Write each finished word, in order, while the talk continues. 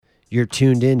You're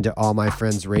tuned in to All My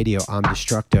Friends Radio. I'm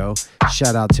Destructo.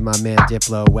 Shout out to my man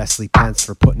Diplo, Wesley Pence,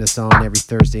 for putting us on every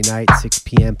Thursday night, 6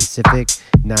 p.m. Pacific,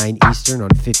 9 Eastern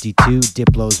on 52,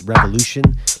 Diplo's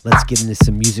Revolution. Let's get into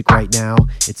some music right now.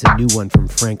 It's a new one from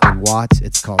Franklin Watts.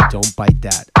 It's called Don't Bite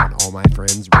That on All My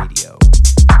Friends Radio.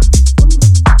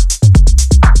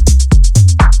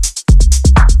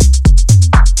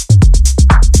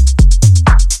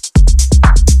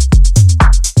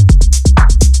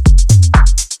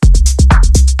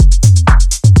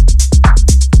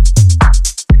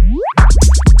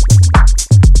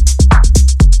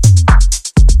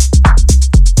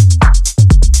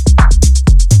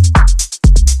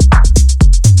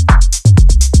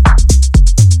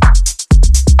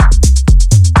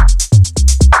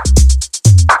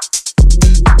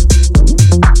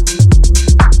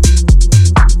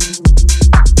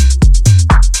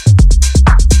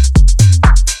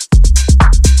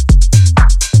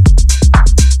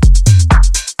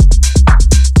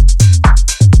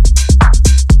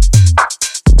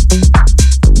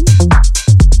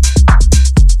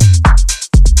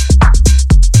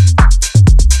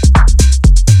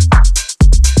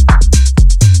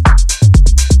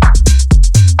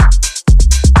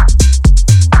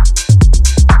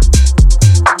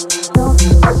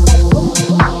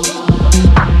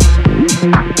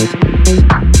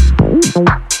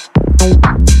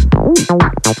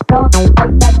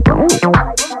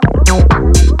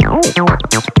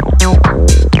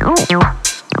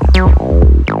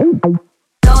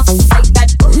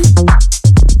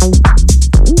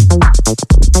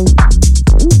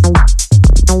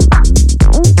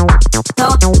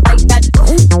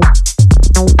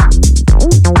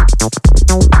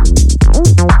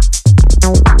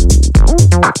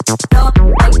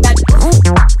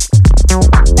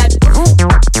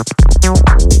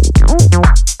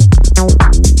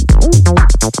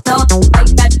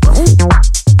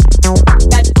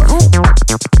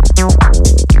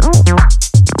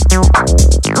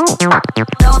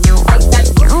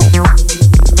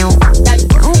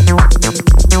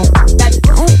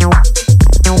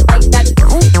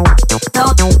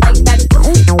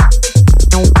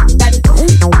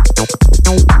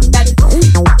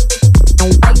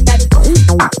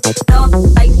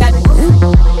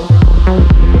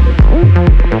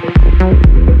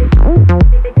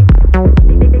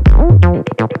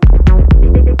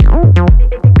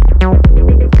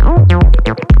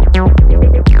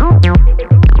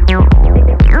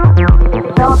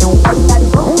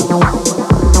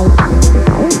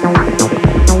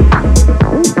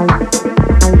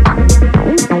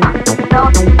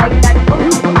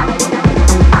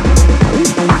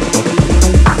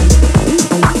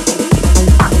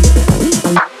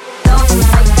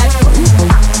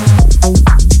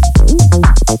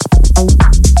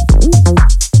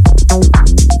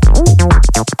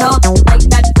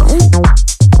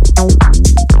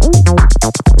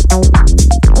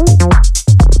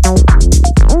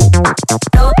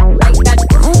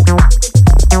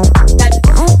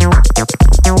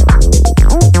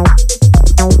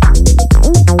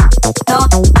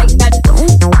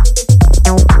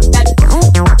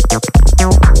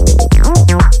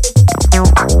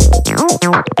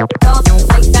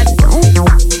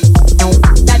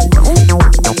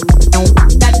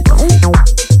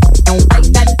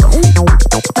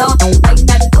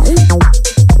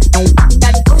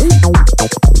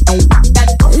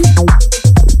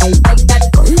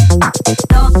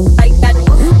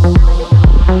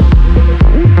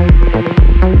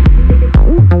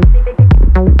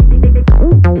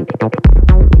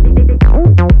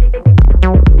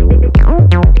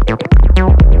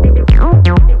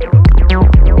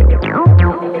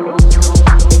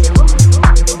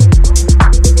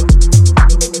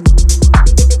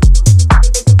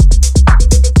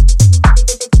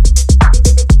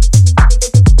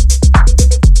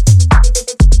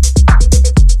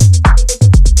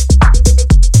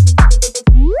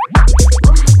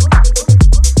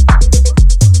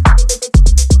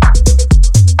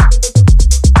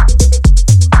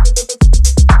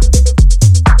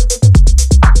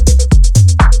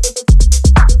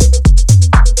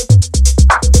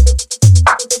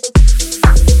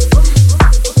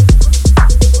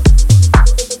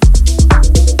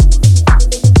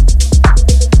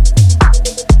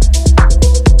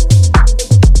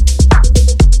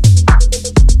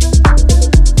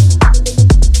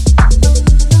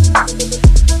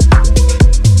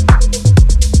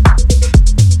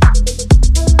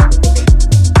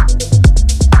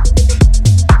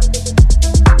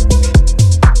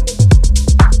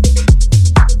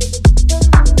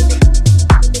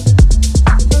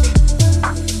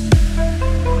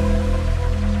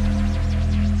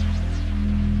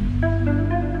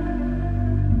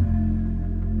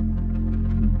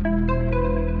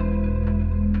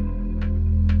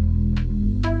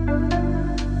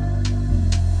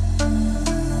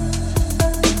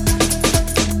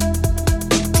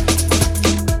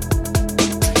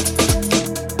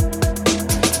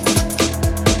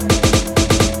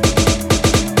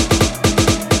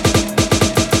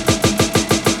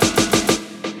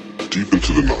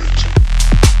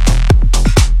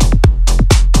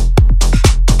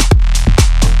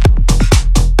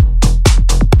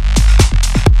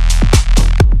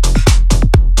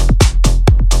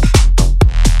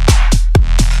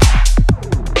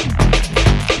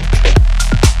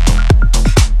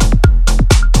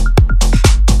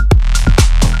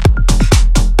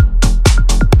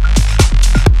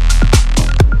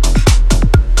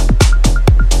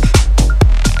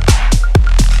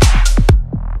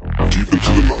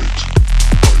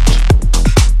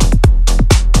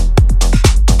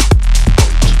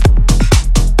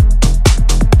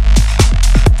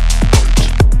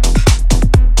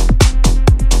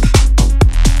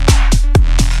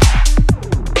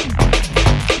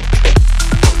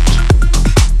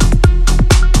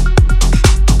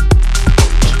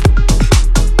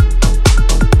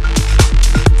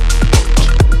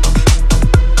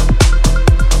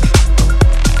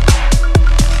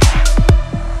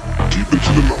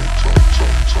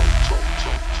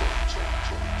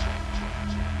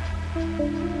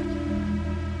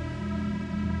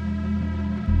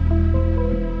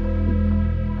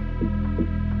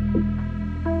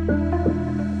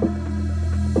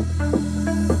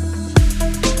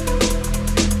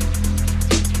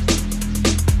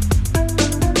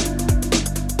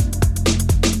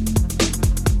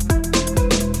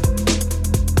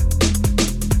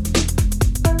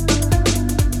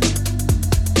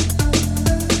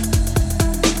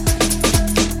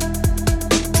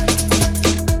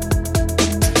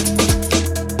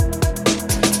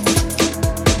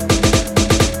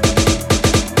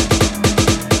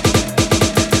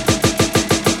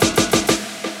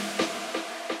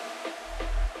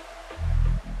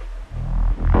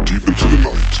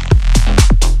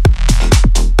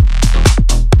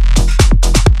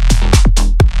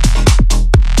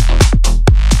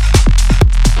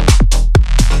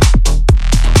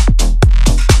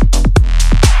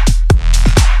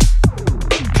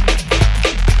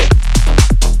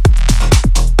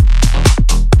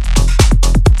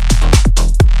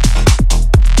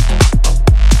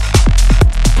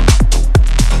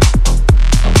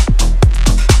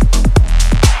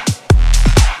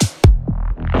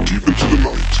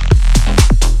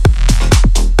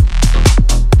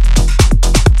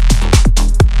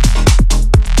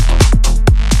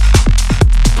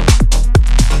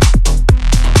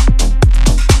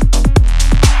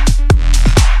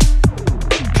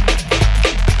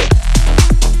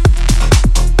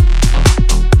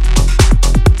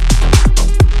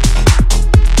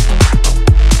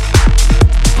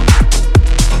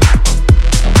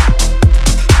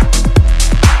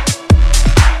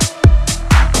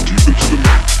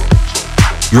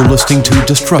 You're listening to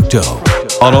Destructo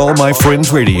on All My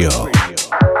Friends Radio.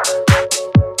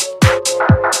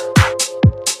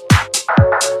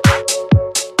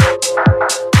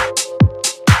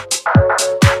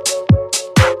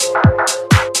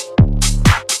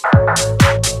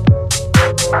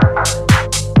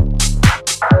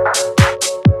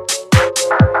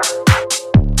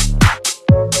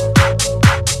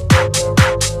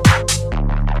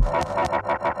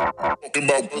 Talking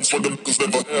about guns for them cause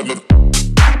never had none.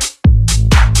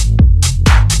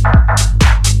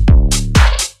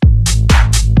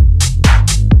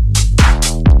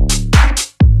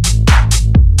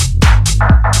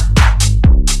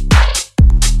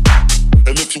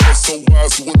 And if you were so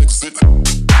wise, you would exit.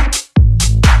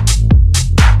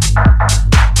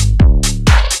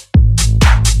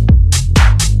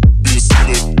 Be a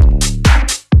sinner.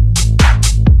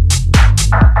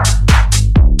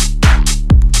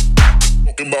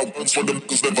 Talking about guns for them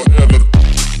cause never had none.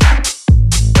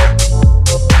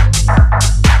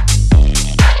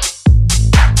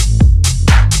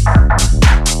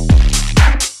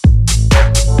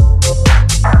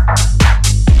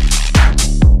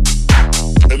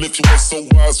 And if you were so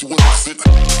wise, you would exit.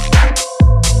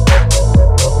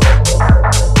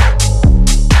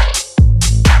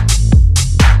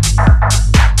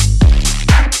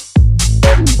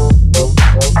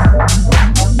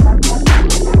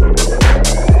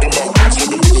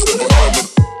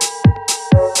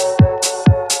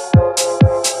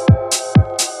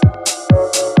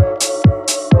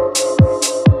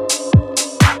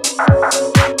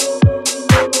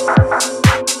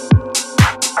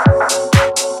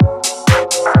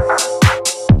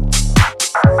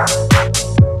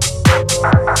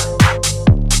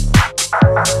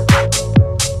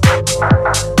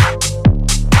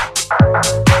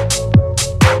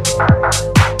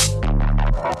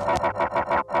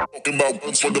 Talking about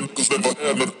guns for them cause never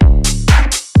had none.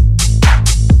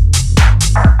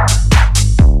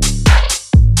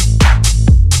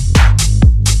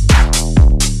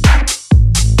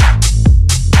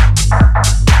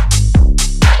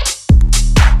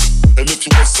 And if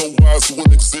you were so wise, you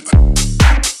would exit.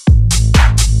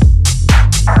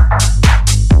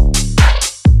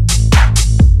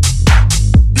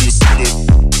 Be a sinner.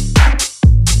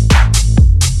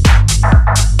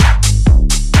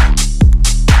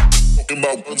 Talking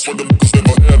about guns for them cause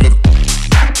never had none.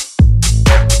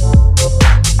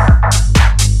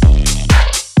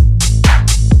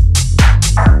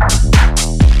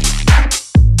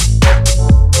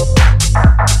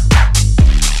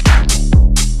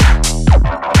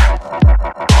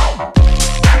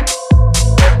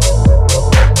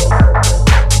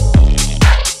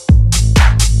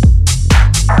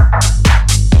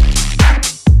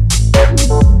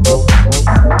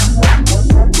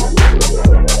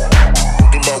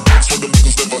 Talking about guns for them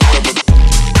cause never had none.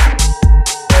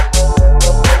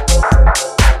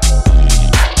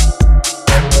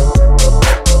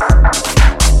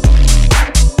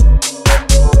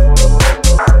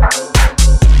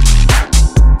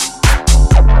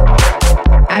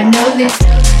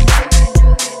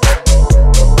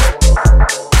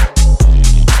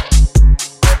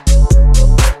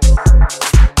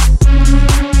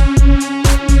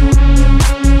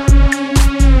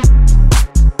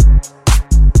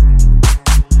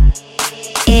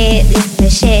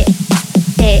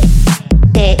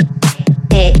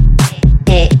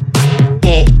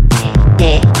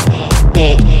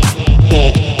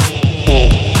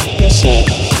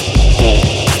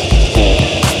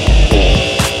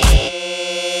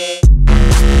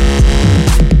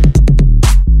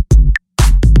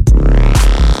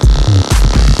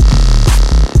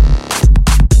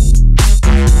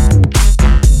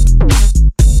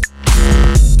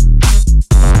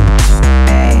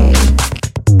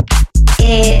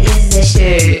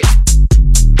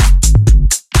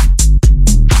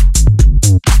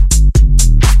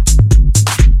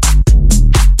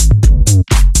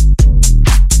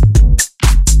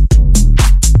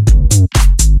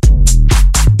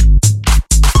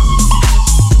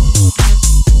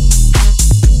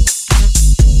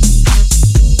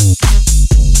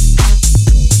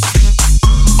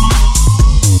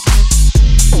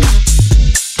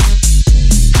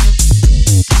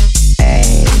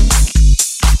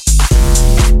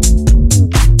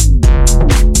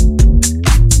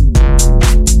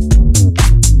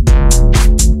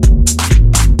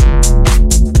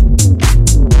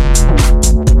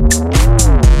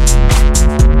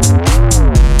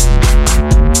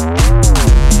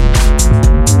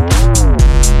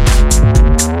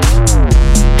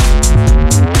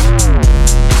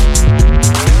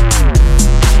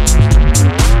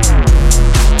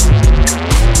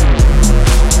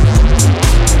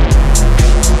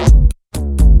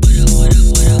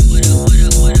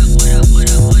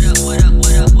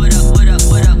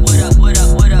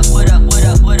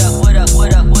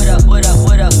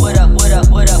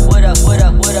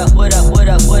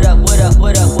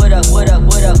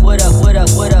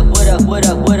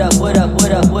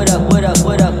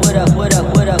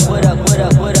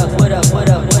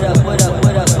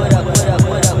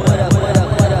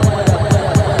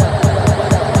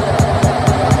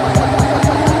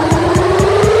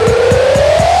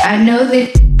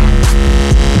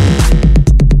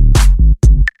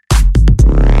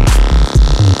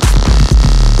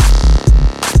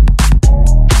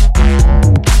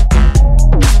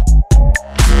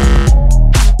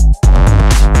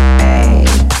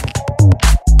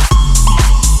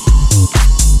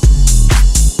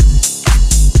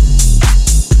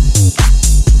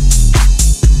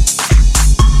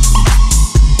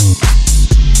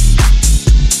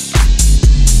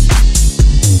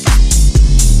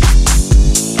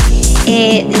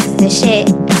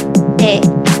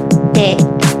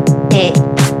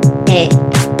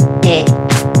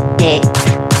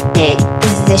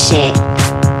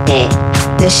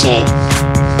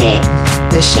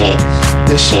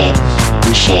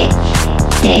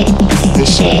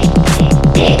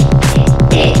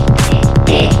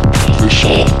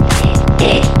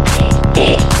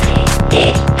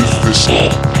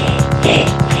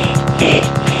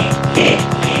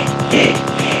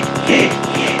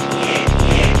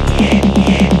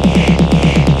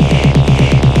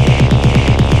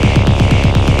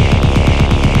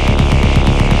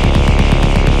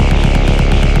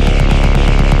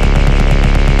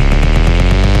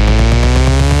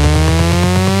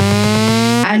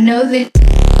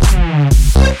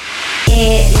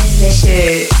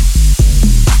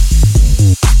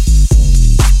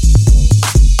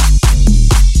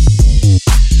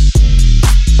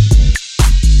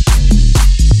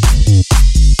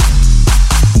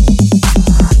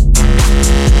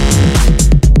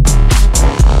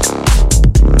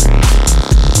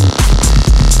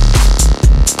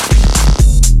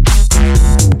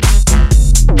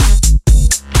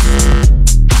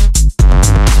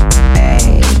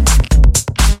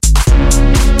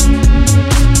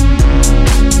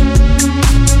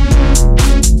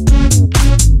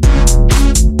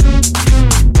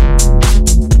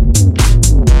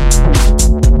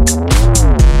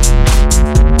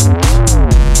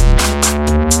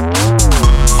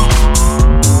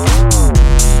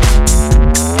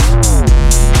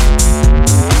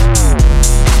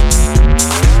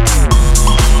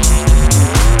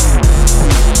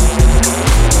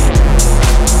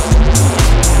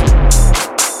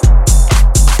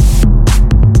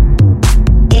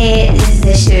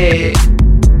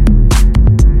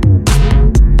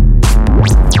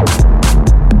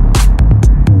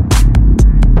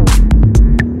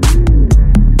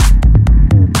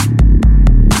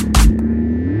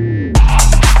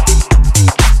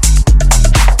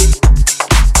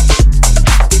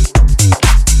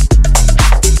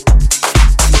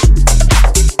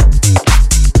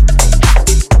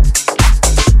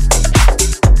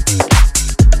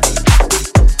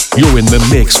 You're in the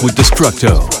mix with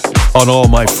Destructo on All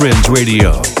My Friends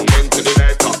Radio.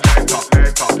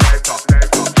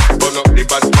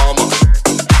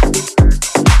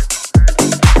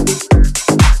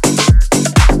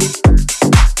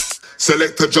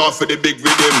 Select a jar for the big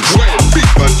rhythm. Big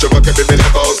bunch of a kept me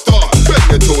never start. Bend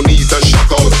the two knees and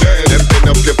shock out there. Then bend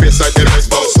up your face like the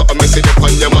rest bout. Something messing up on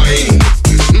your mind.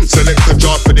 Select a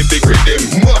jar for the big rhythm.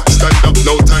 Stand up,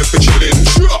 no time for chilling.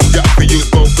 You have to use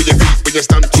both for your feet when you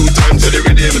stamp 2 times to the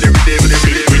rhythm. The rhythm, the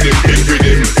big rhythm, big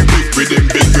rhythm, big rhythm,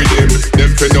 big rhythm.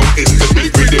 Them for now it's the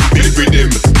big rhythm, big rhythm,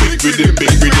 big rhythm,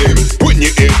 big rhythm. When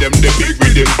you hear them, the big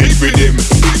rhythm, big rhythm,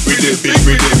 big rhythm, big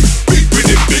rhythm, big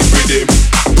rhythm, big rhythm.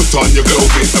 Put on your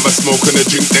clothing, have a smoke and a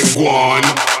drink, then go on.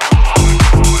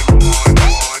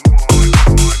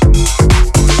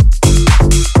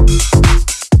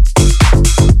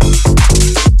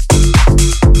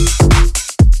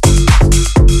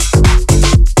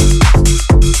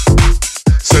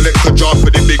 Select a jar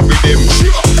for the big rhythm.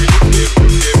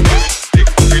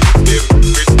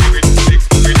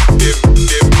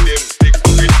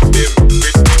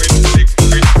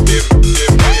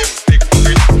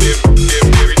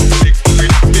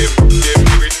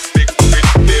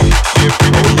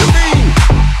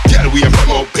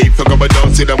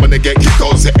 I wanna get kicked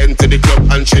out, so enter the club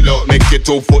and chill out. Make your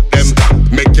 2 foot them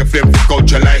stamp, make your flame pick out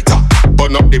your lighter.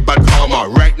 Burn up the bad karma.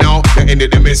 Right now, the end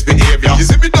of the misbehavior. You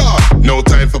see me dog? No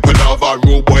time for palaver.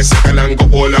 Rude boy second and go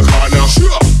all a corner.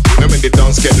 Now when the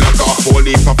dance get locked off,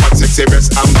 holy for fat sexy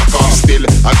breast and back off. Still,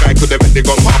 a guy could have bet the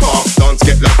gun pop off. Dance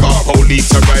get locked off,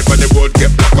 police arrive and the road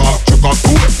get blocked off. Chuck off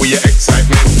cool with your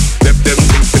excitement. Left them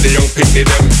think for the young picnic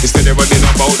them. Instead of running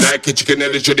about like a chicken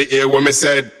head through the ear when me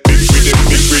said big rhythm,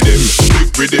 big rhythm, big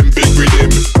rhythm, big rhythm.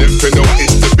 Them for now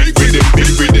it's the big rhythm, big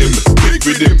rhythm, big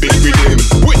rhythm, big rhythm.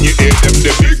 When you hear them,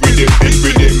 the big rhythm, big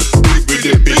rhythm, big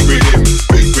rhythm, big rhythm,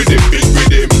 big rhythm, big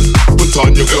rhythm. Put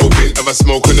on your clothing, have a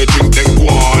smoke and a drink, then go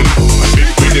on.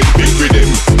 Big rhythm, big rhythm,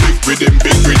 big rhythm,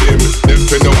 big rhythm. Them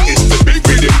for now it's the big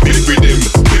rhythm, big rhythm,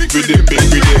 big rhythm, big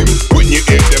rhythm. When you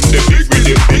hear them, the big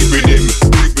rhythm, big rhythm,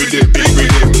 big rhythm, big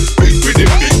rhythm, big rhythm,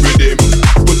 big rhythm.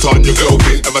 Put on your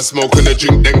clothing, have a smoke and a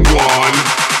drink, then go on.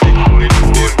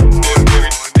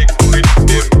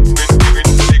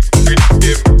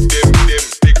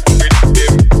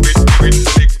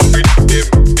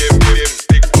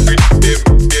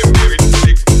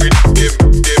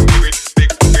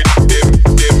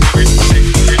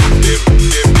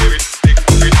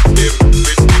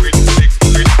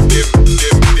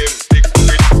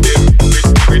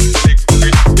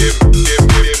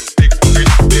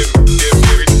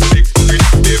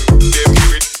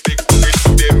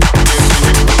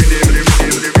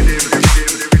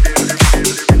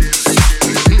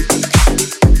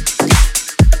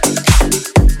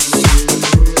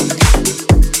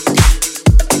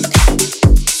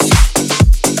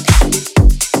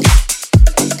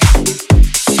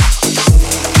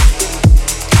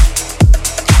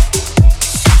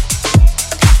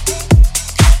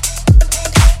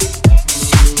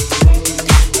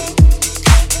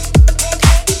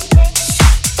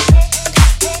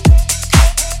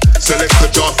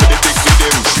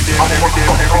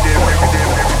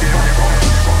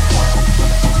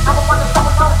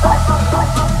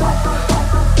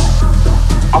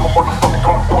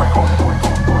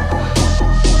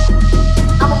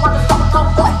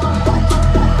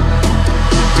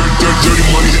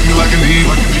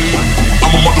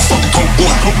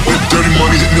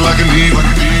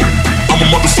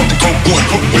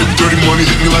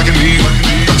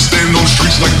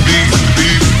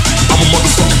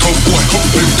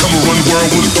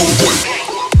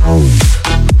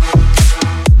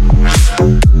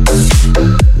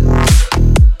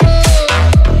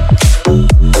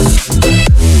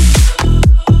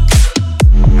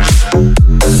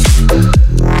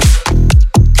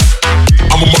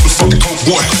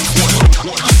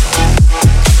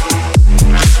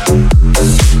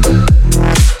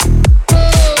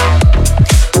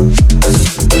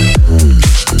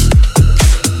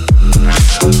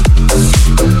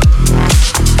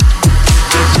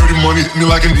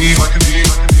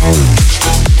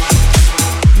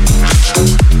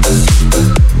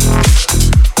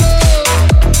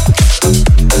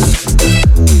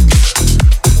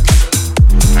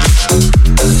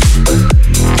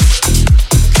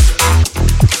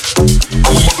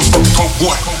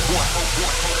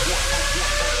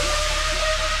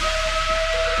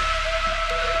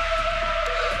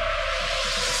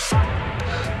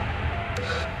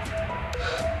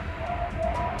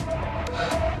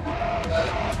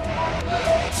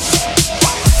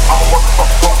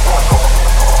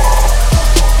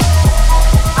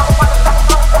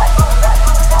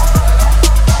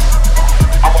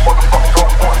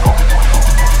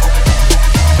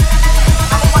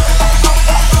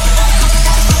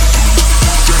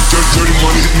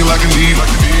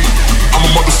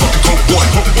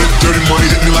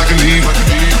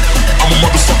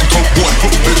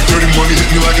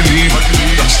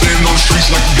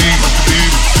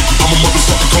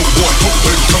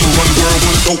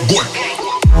 coke boy.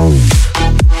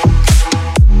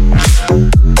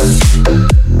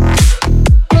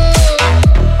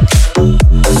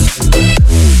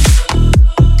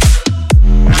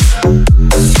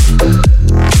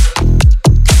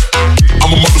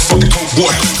 I'm a motherfucking coke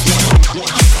boy.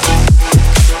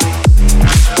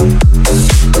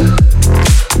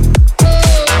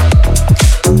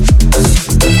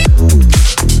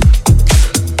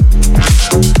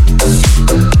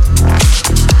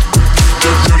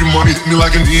 Me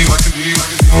like an E, like an E.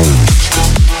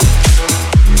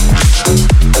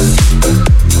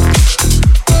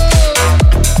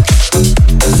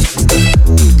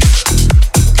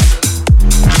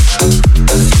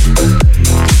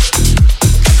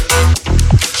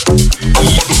 I'm a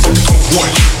motherfucking coke boy.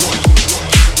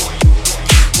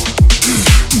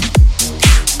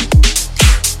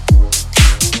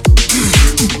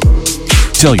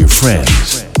 Tell your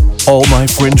friends. All My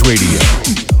Friends Radio.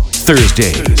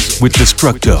 Thursdays with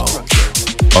Destructo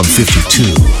on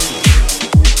 52.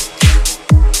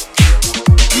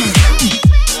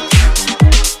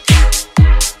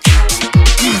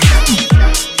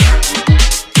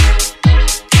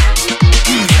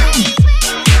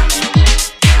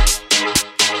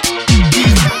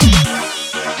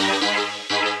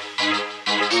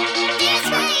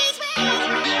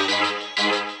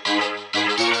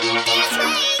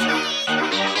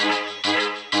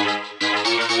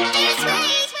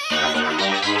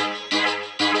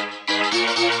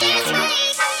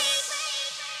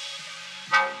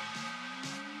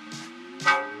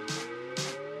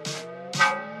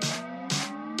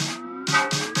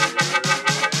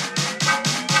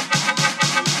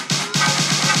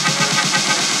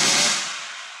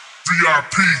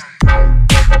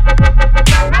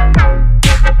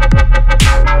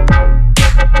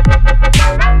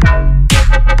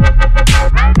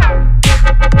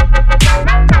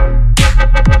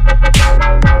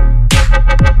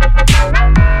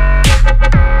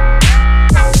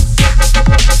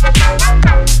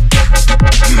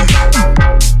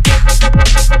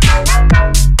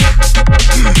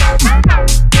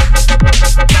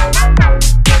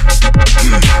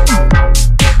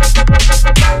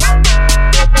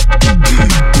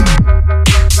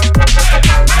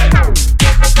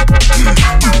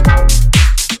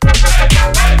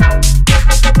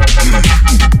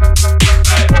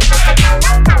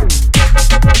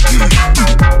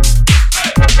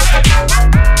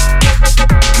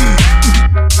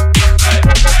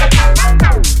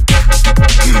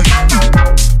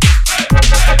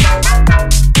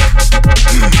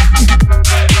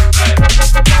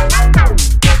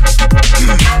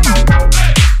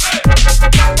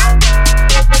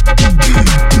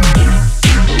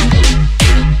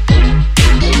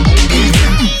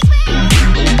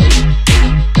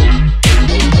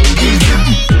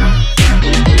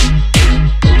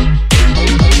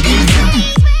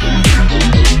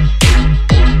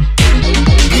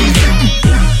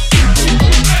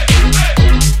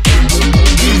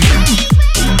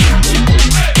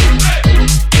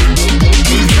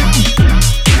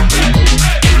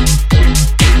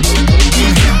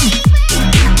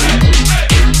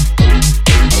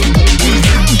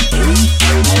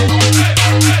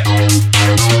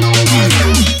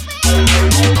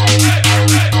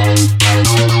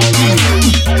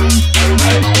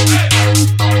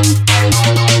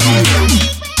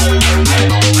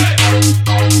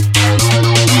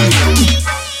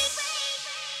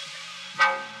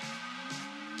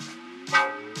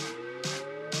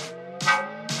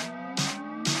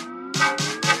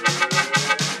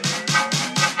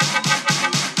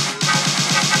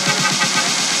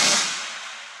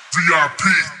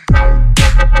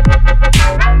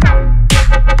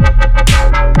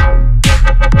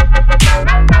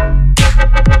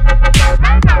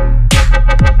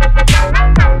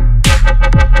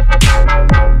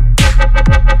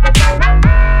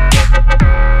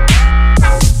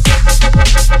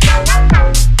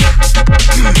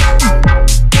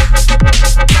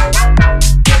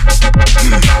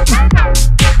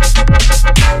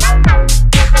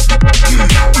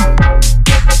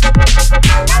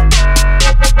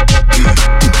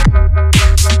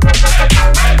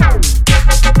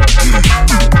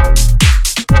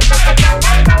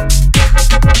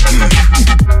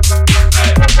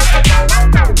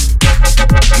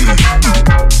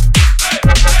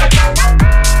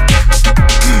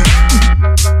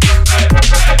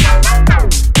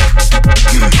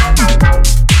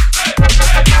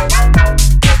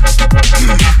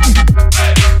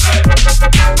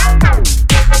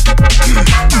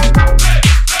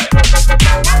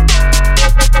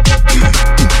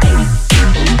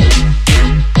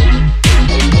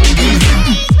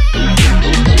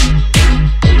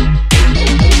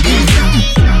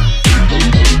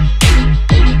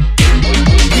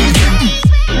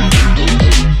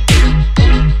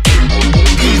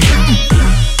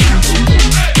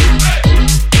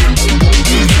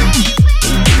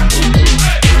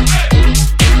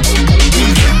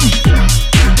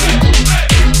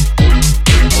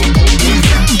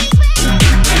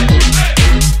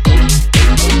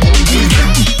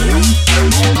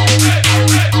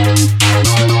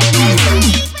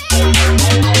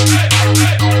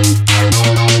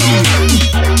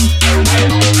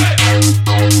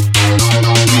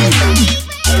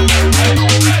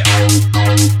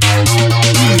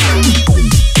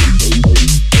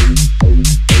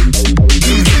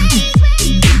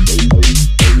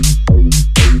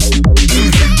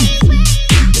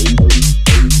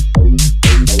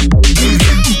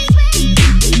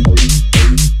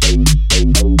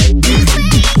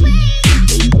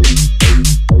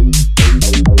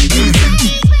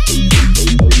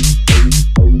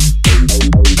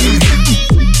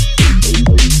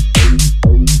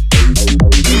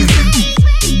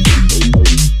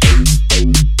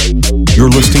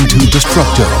 listening to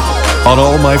Destructo on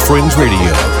All My Friends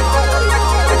Radio.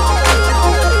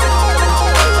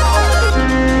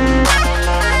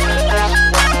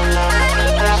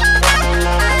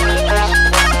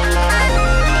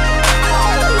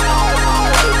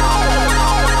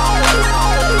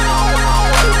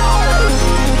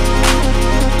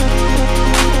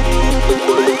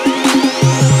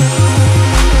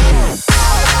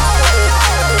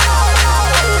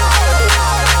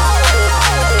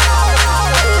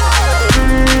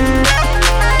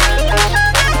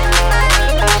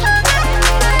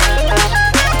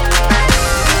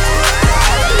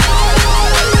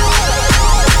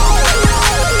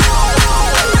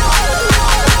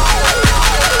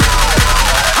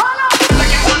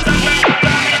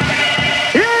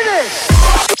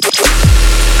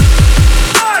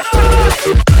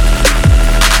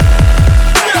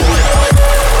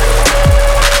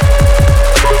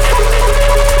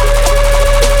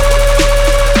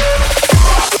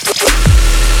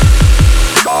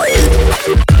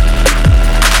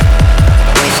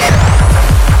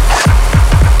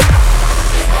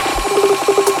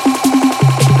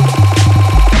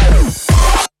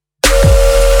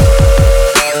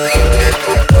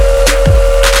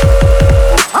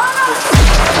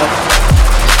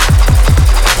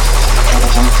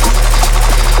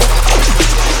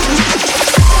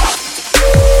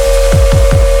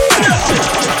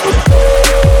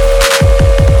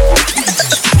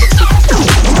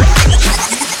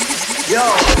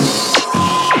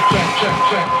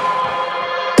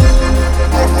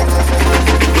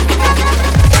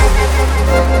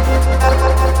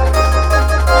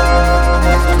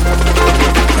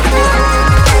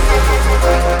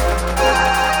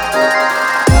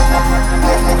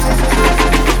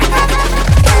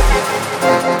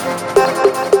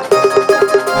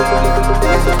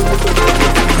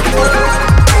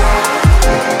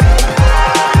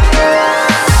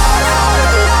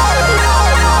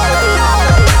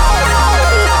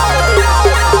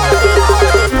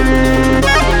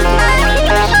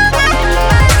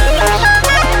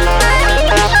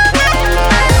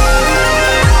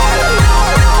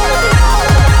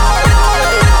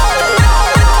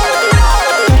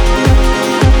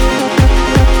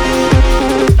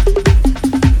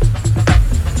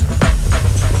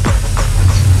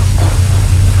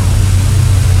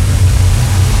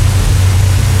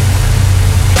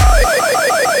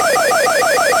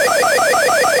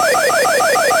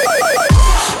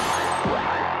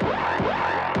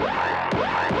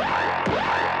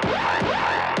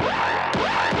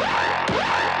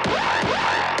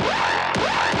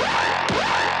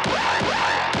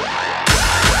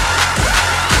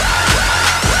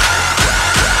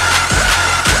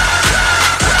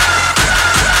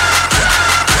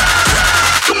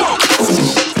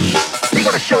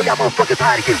 Motherfucking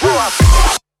party get raw.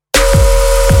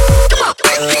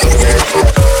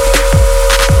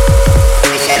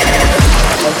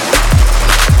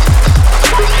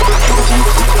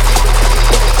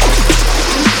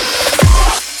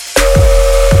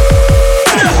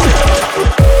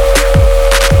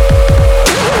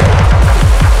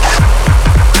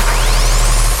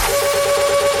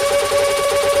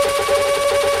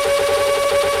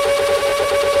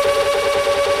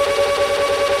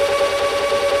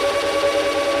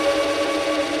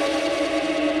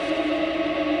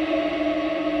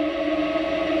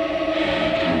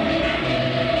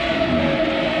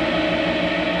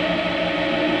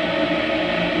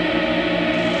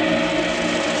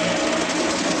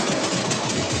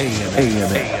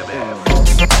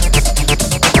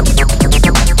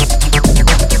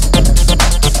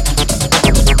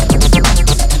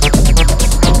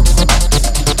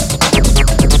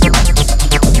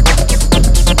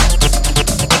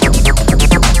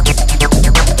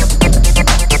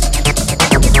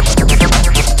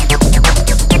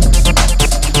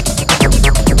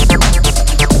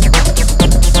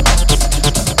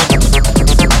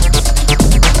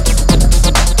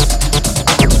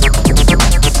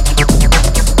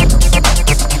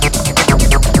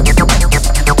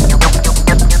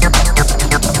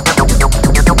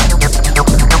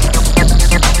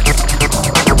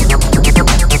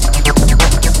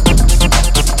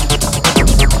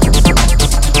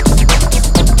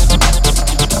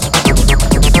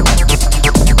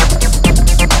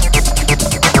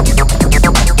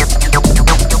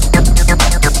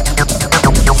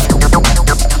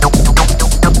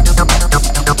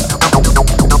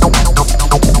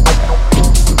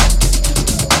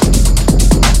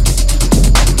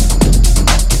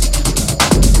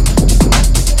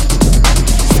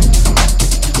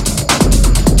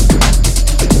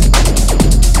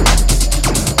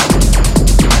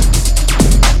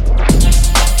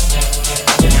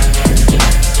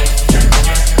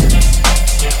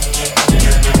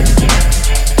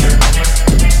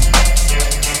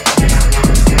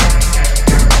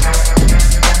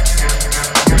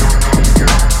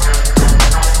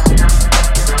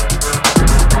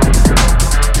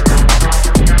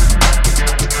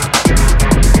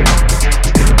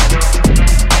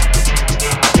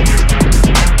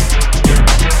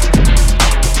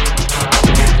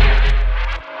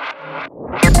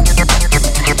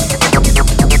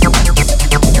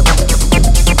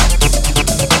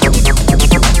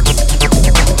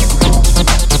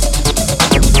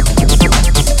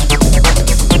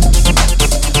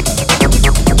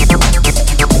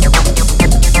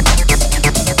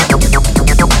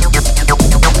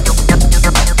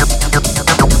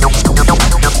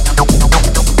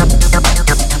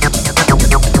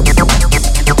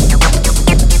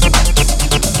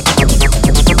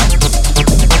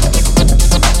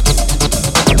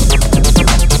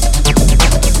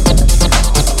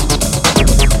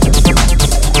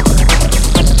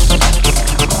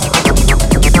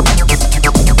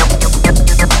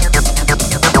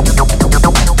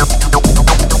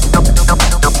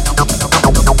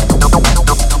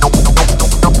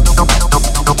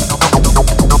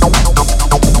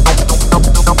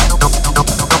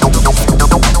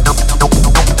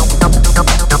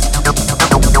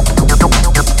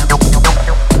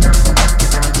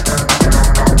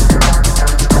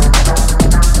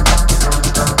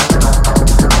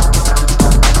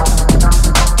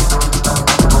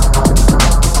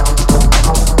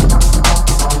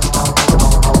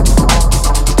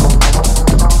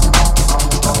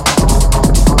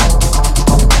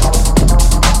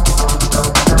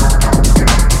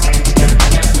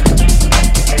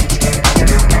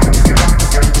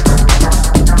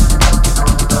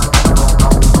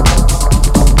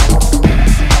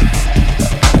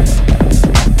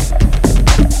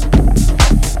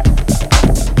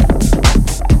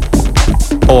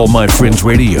 All My Friends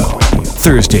Radio,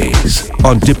 Thursdays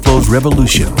on Diplo's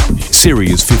Revolution,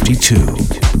 Series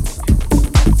 52.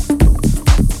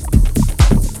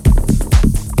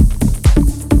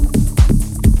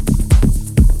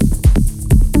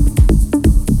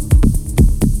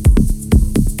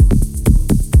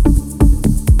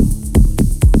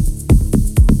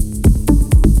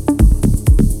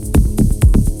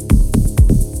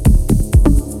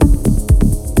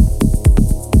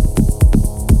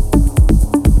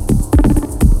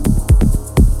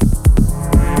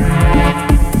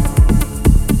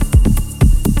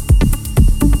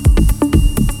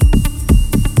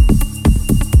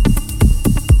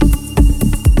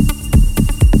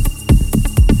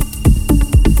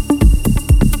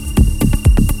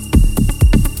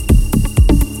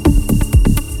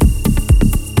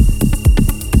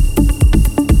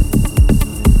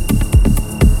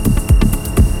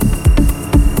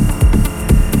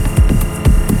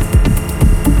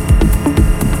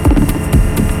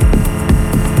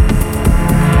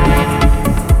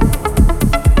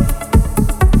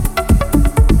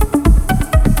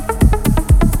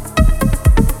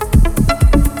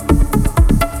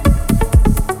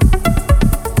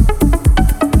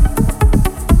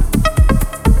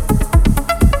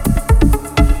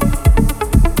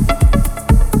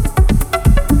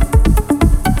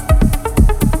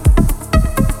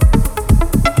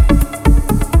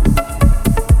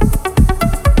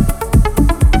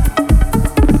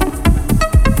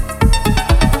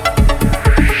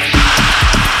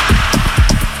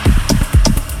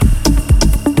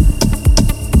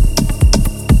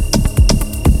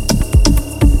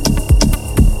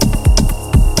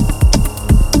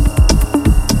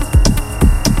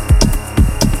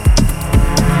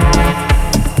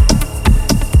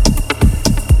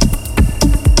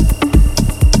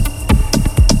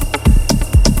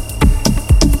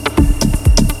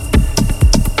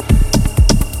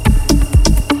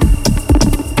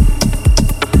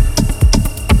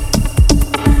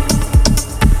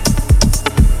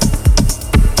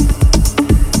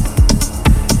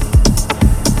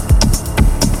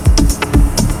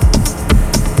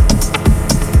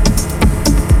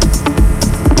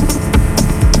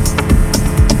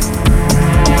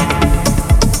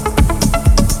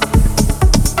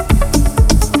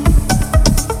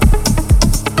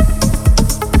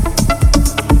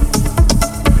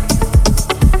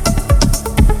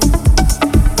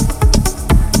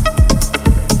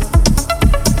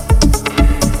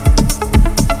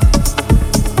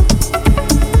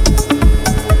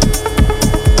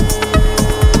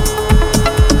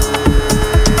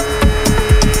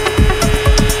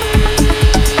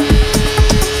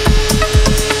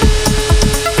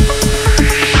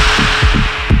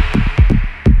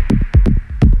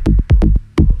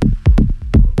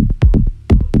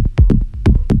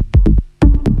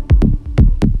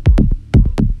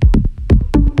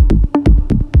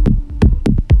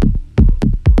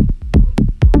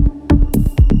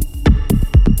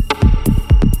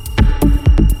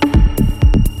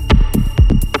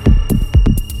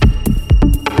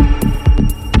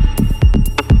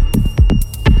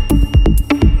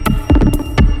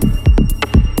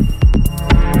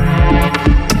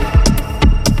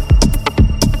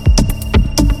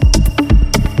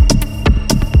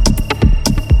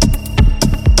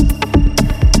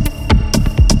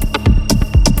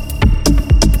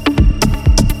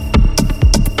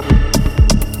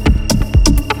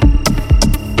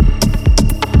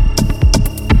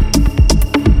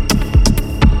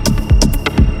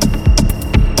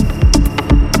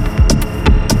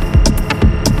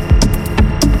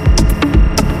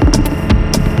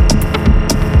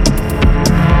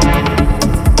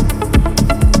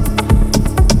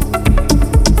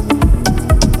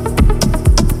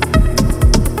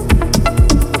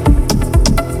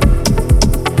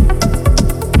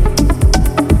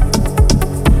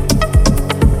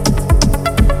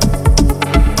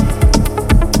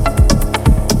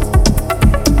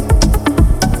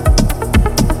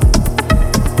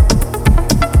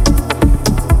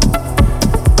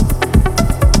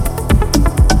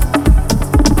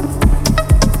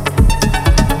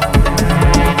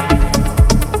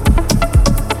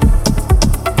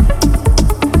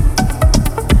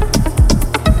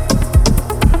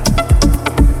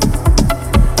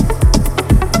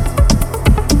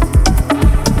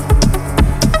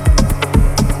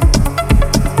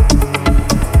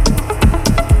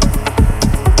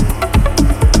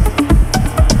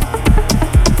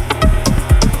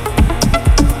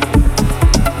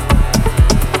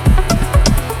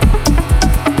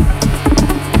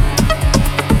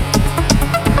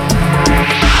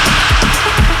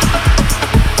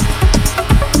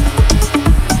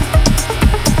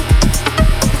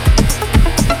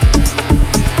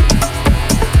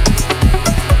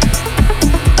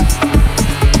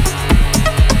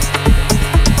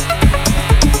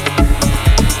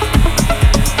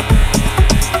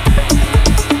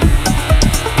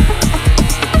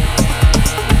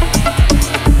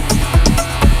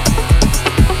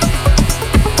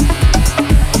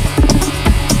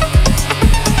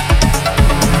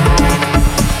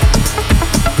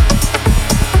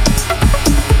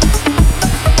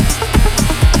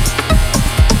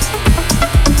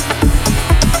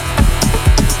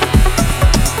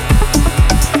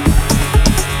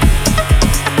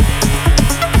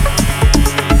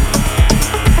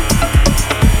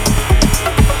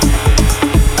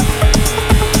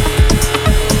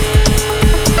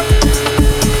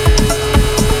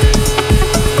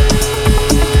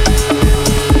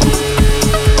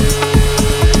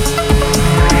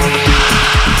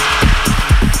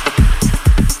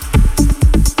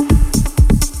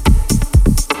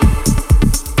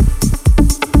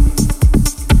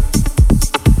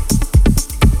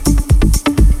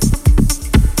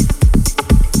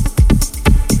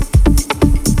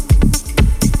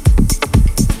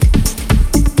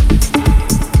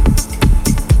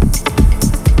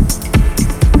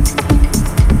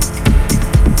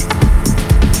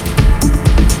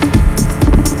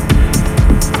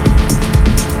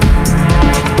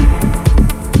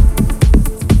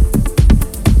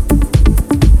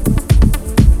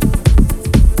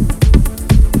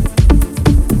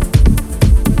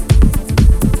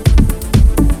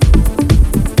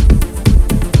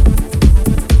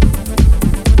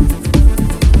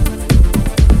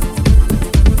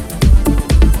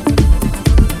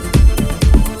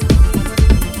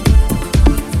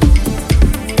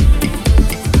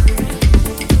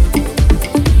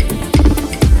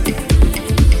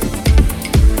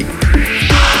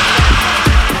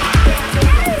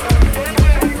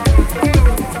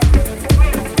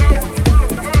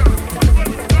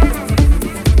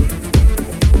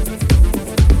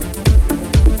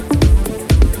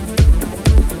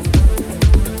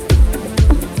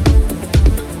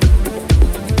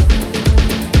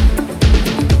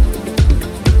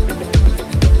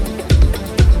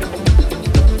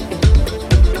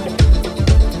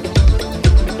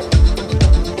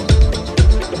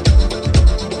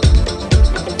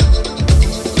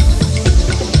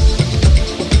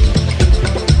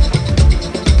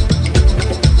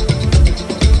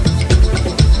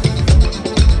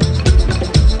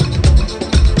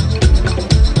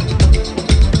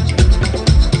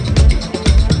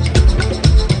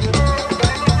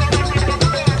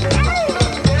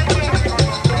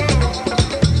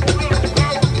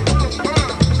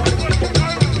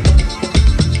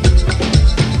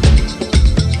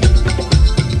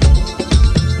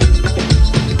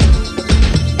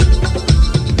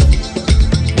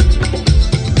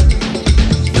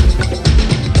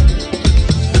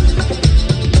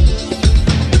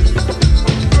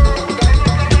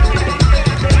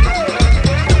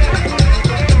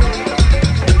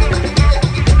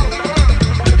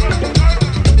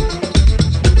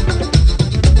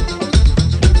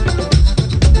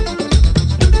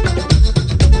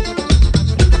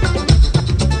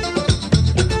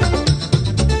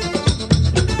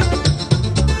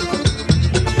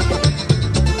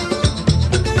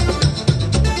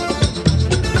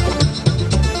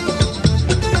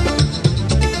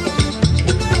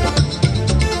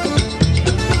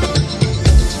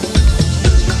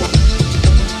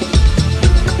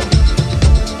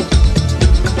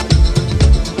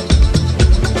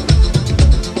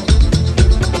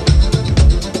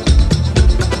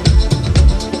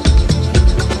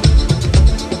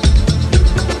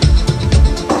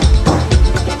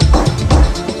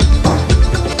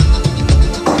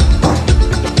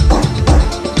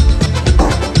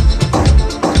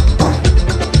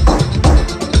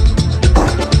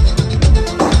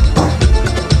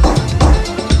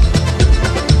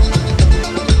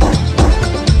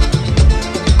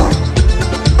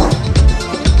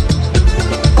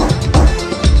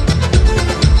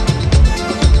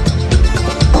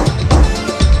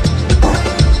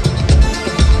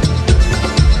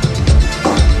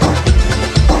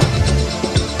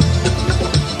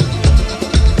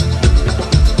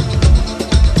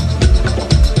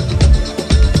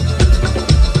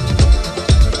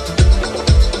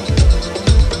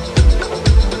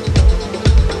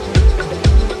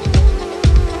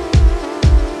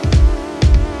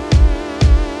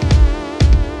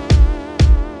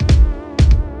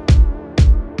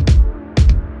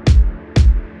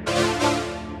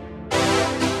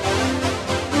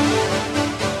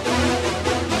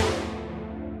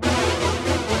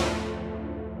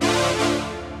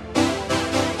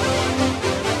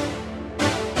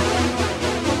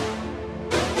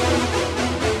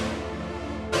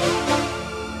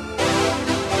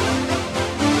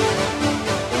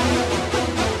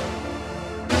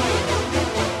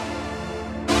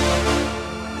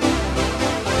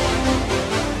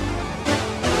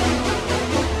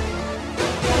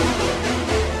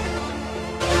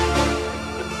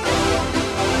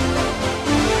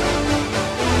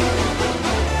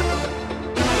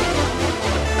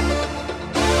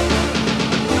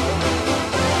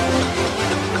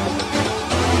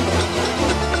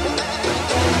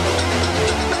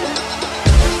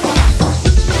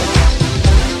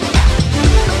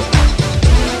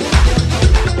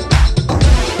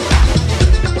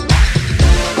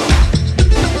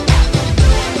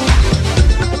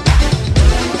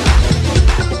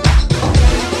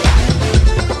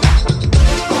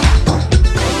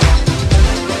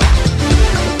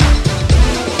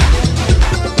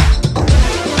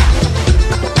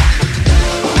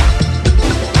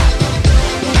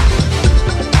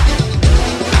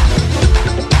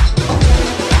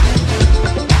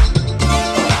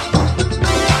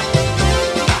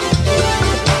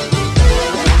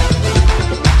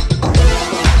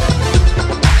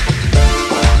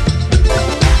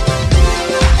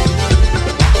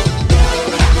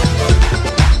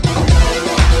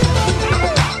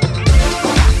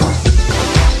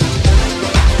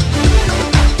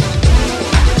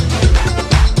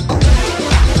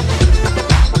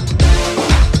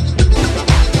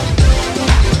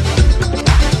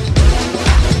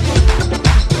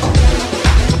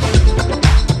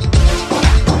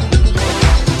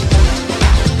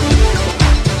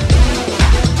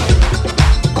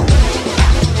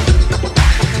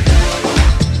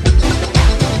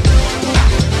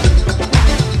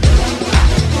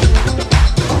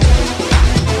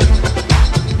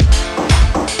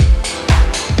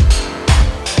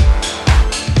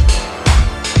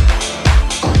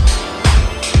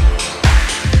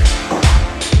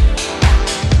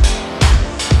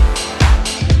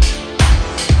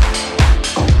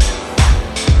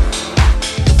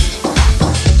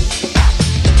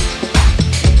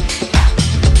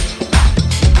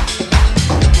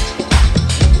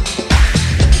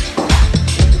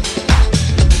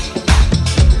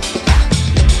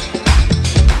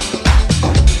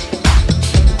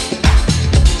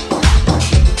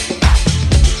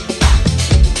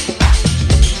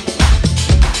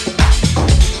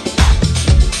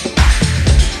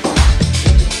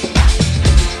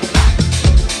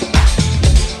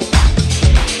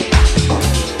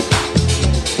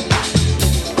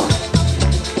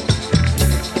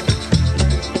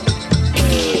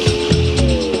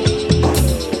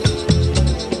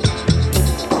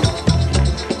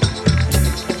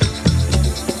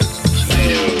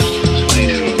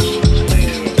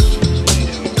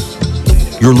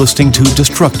 You're listening to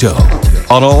Destructo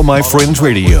on All My Friends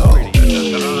Radio. There are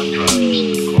drugs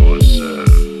that cause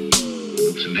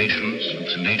hallucinations.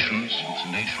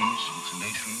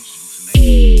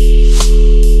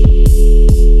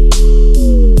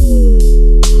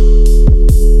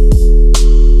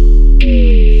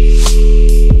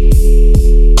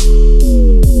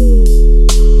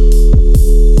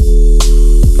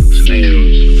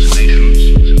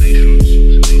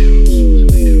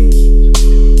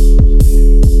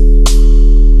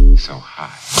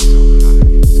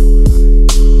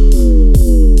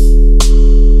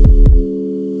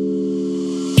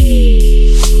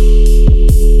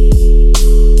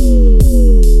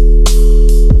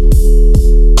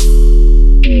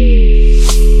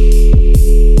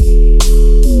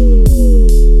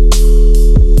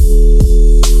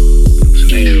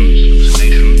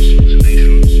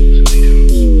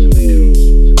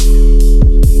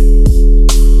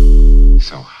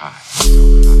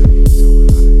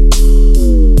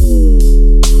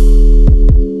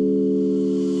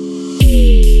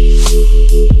 So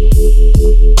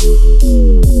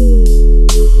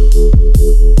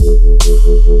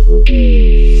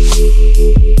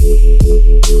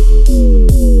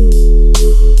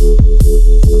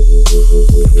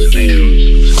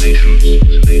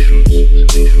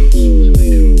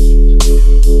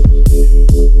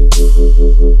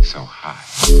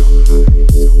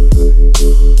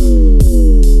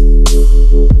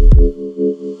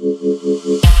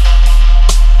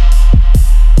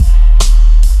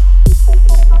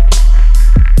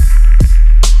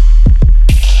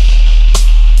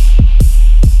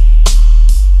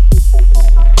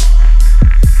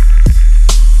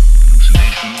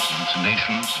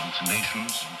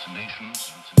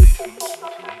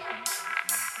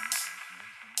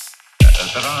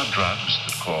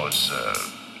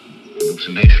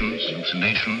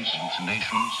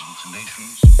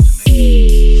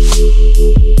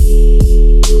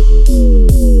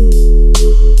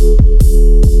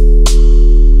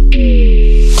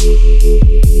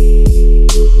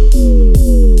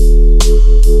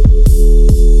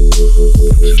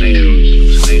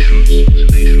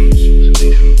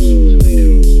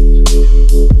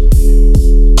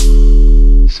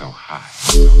high.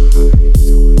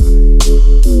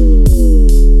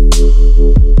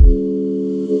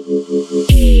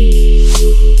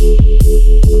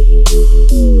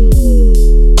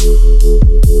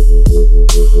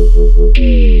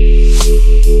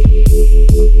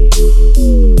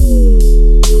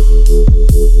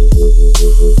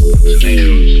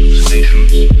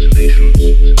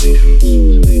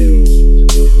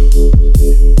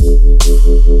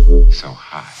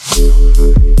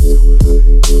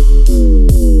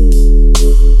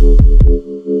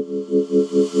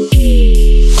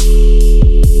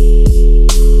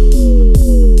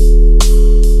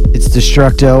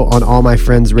 Destructo on All My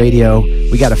Friends Radio.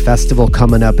 We got a festival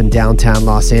coming up in downtown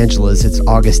Los Angeles. It's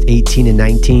August 18 and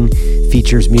 19.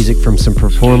 Features music from some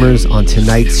performers on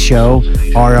tonight's show.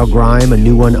 R.L. Grime, a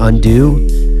new one, Undo,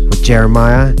 with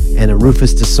Jeremiah, and a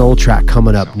Rufus Du Sol track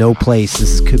coming up, No Place.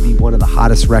 This could be one of the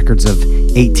hottest records of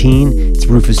 18. It's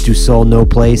Rufus Du Sol, No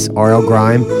Place, R.L.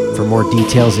 Grime. For more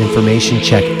details, information,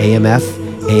 check amf.com.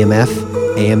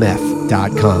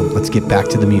 Let's get back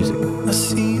to the music. I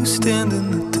see you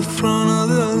standing at the front of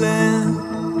the land,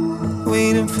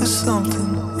 waiting for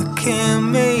something I can't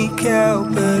make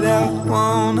out, but I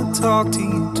wanna talk to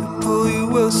you to pull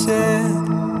you aside.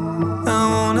 I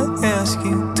wanna ask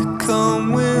you to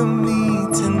come with me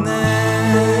tonight.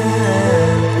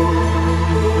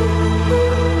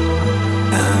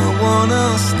 I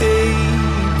wanna stay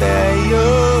by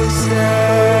your side.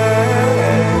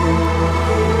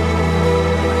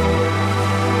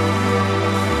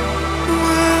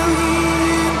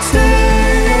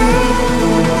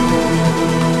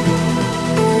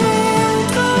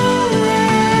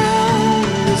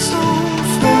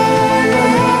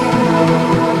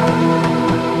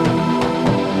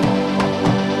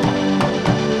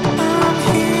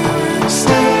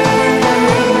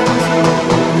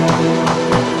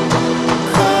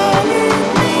 Calling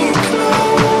me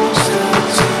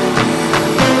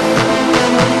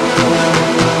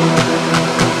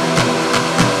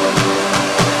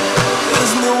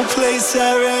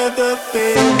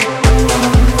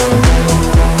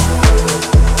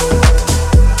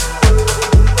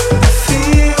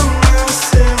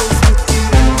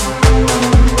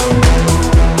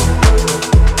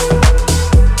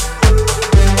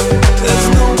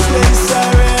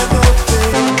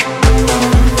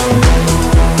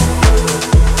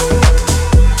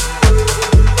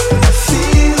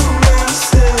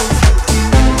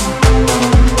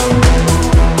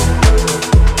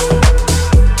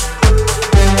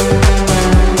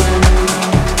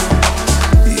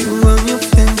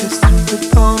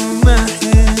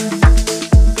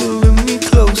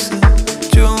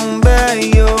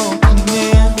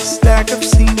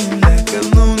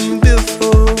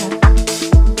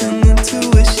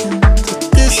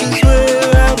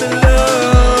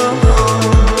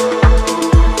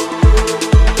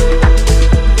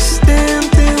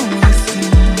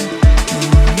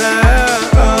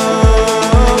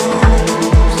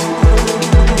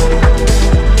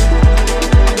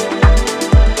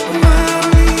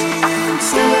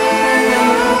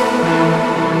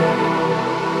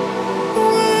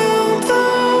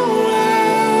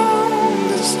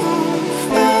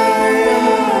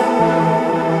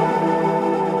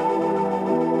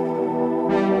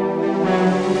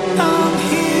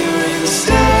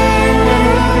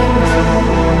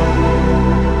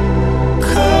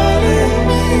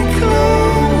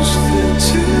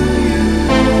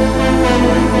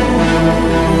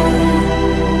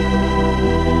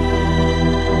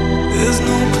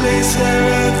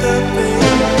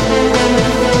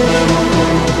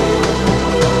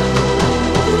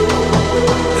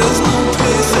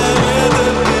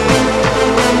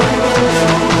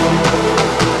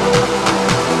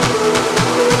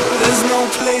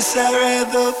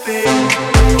rather be.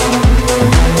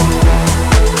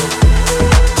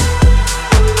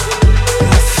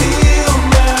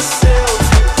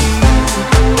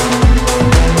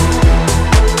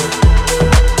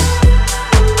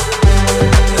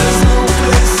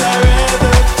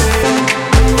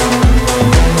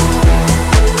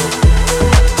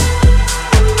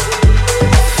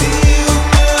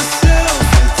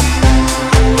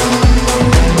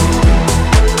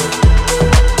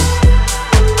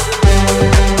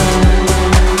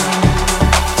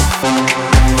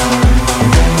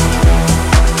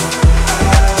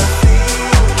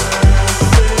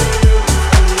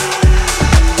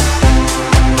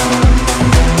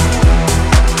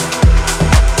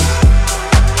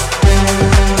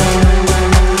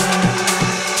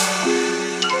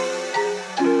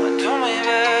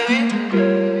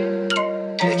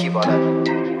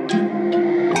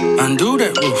 Undo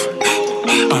that roof,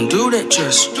 undo that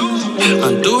chest,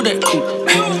 undo that coupe.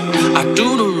 I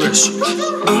do the rest.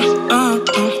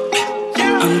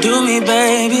 Undo me,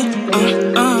 baby.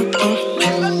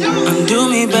 Undo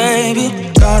me, baby.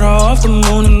 Got her off the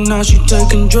moon and now she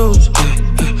taking drugs.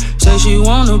 Say she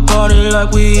wanna party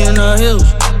like we in the hills.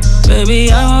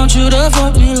 Baby, I want you to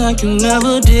fuck me like you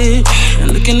never did.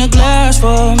 And look in the glass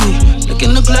for me. Look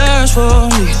in the glass for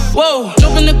me. Whoa,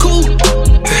 jump in the coupe.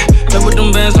 Play with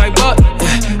them bands like what?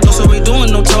 No, so we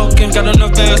doing no talking. Got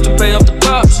enough bands to pay off the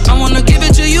cops. I wanna give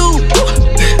it to you.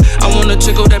 I wanna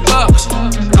tickle that box.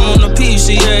 I'm on the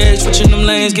PCA, switching them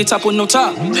lanes, get top with no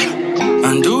top.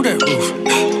 Undo that roof,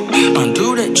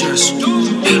 undo that chest,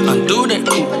 undo that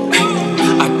coupe.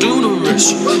 I do the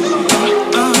rest.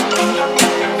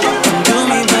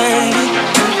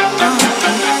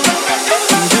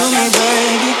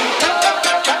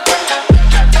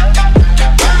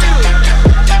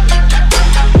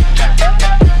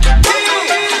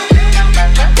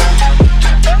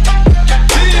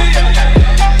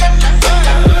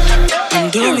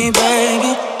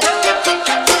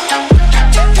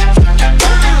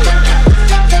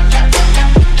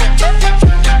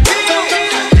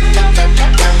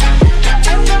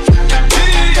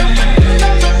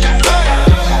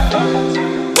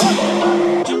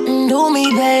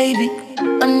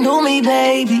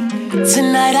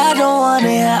 Tonight I don't wanna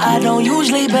hear, I don't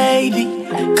usually, baby.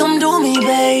 Come do me,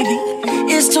 baby.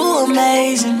 It's too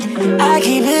amazing. I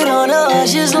keep it on the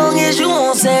hush as long as you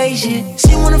won't say shit.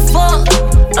 She wanna fuck,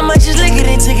 I might just lick it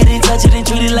and take it and touch it and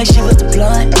treat it like she was the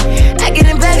blunt. I get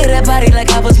in back of that body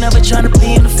like I was never tryna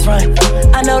be in the front.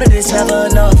 I know that it's never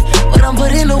enough, but I'm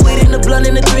putting the weed in the blunt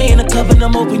and the 3 in the cup and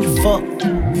I'm hoping you fuck.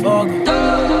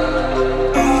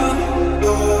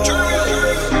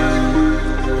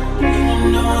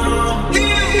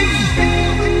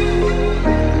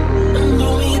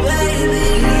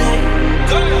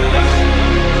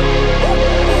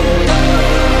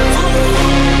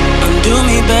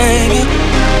 Baby,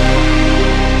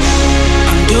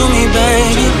 undo me,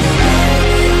 baby.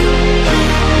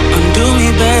 Undo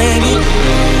me, baby.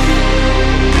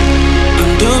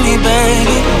 Undo me,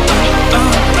 baby.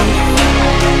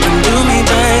 Undo me, baby. Undo me,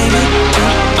 baby.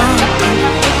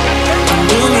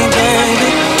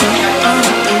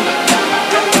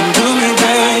 Undo me,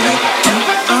 baby.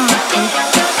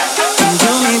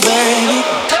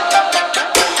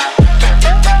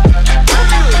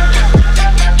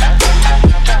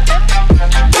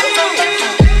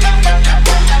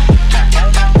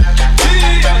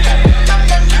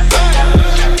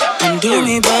 Undo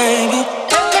me, baby.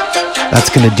 That's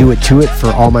going to do it to it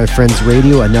for All My Friends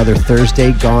Radio. Another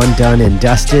Thursday gone, done, and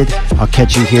dusted. I'll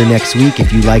catch you here next week.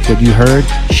 If you like what you heard,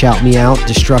 shout me out,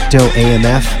 Destructo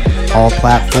AMF. All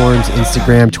platforms,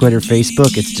 Instagram, Twitter,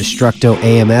 Facebook. It's Destructo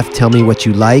AMF. Tell me what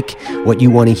you like, what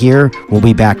you want to hear. We'll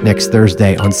be back next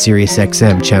Thursday on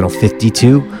SiriusXM Channel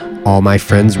 52, All My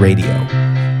Friends Radio.